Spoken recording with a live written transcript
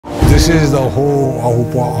This is the whole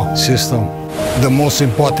Ahupua'a system. The most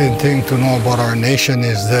important thing to know about our nation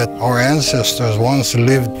is that our ancestors once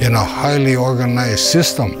lived in a highly organized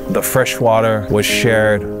system. The fresh water was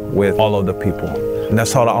shared with all of the people. And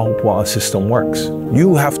that's how the Ahupua'a system works.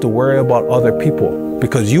 You have to worry about other people,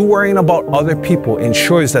 because you worrying about other people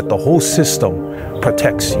ensures that the whole system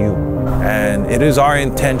protects you. And it is our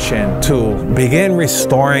intention to begin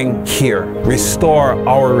restoring here, restore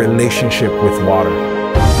our relationship with water.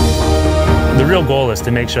 The real goal is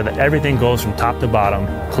to make sure that everything goes from top to bottom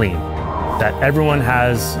clean, that everyone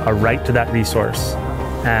has a right to that resource,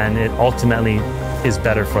 and it ultimately is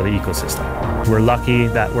better for the ecosystem. We're lucky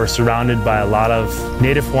that we're surrounded by a lot of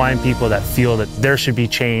Native Hawaiian people that feel that there should be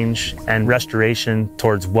change and restoration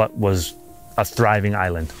towards what was a thriving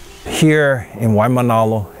island. Here in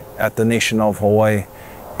Waimanalo, at the nation of Hawaii,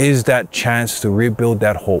 is that chance to rebuild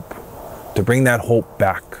that hope, to bring that hope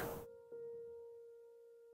back.